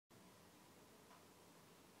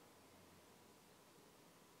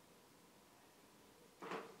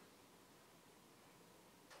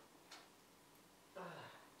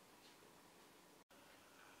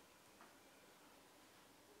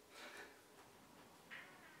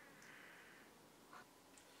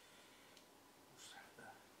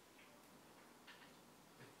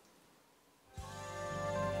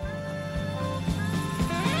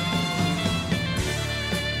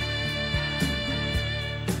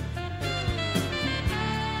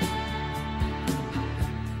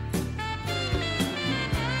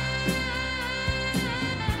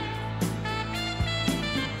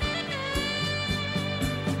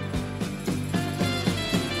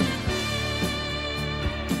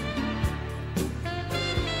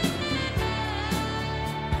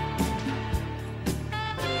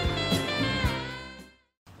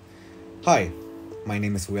Hi, my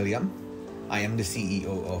name is William. I am the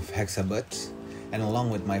CEO of Hexabuds, and along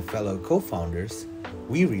with my fellow co-founders,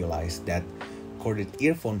 we realized that corded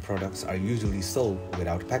earphone products are usually sold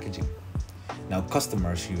without packaging. Now,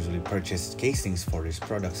 customers usually purchase casings for these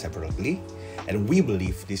products separately, and we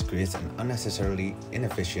believe this creates an unnecessarily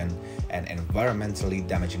inefficient and environmentally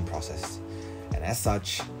damaging process. And as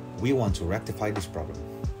such, we want to rectify this problem.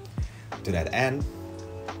 To that end,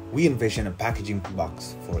 we envision a packaging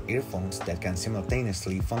box for earphones that can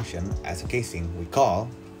simultaneously function as a casing we call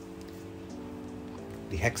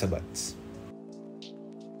the Hexabuds.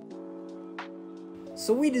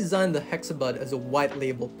 So we designed the Hexabud as a white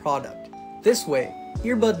label product. This way,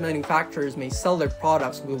 earbud manufacturers may sell their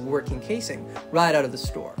products with working casing right out of the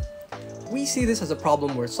store. We see this as a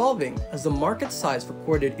problem worth solving, as the market size for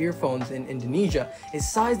corded earphones in Indonesia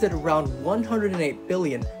is sized at around 108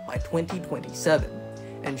 billion by 2027.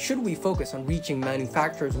 And should we focus on reaching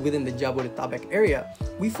manufacturers within the Jabodetabek area,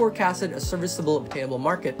 we forecasted a serviceable obtainable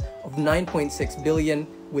market of 9.6 billion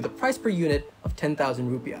with a price per unit of 10,000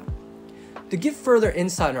 rupiah. To give further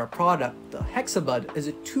insight on our product, the Hexabud is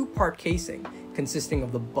a two-part casing consisting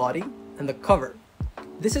of the body and the cover.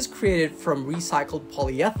 This is created from recycled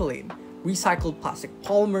polyethylene, recycled plastic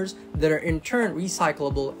polymers that are in turn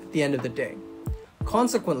recyclable at the end of the day.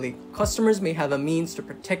 Consequently, customers may have a means to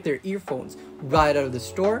protect their earphones right out of the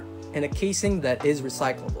store and a casing that is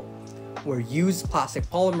recyclable, where used plastic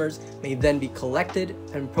polymers may then be collected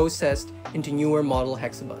and processed into newer model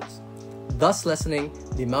Hexabuds, thus lessening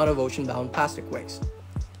the amount of ocean-bound plastic waste.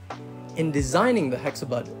 In designing the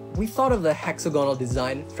Hexabud, we thought of the hexagonal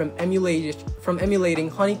design from emulating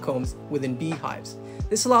honeycombs within beehives.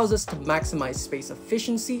 This allows us to maximize space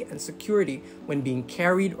efficiency and security when being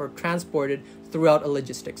carried or transported throughout a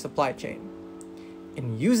logistics supply chain.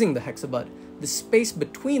 In using the Hexabud, the space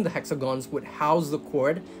between the hexagons would house the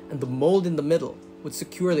cord, and the mold in the middle would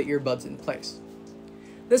secure the earbuds in place.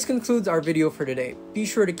 This concludes our video for today. Be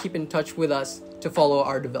sure to keep in touch with us to follow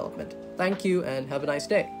our development. Thank you and have a nice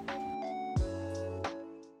day.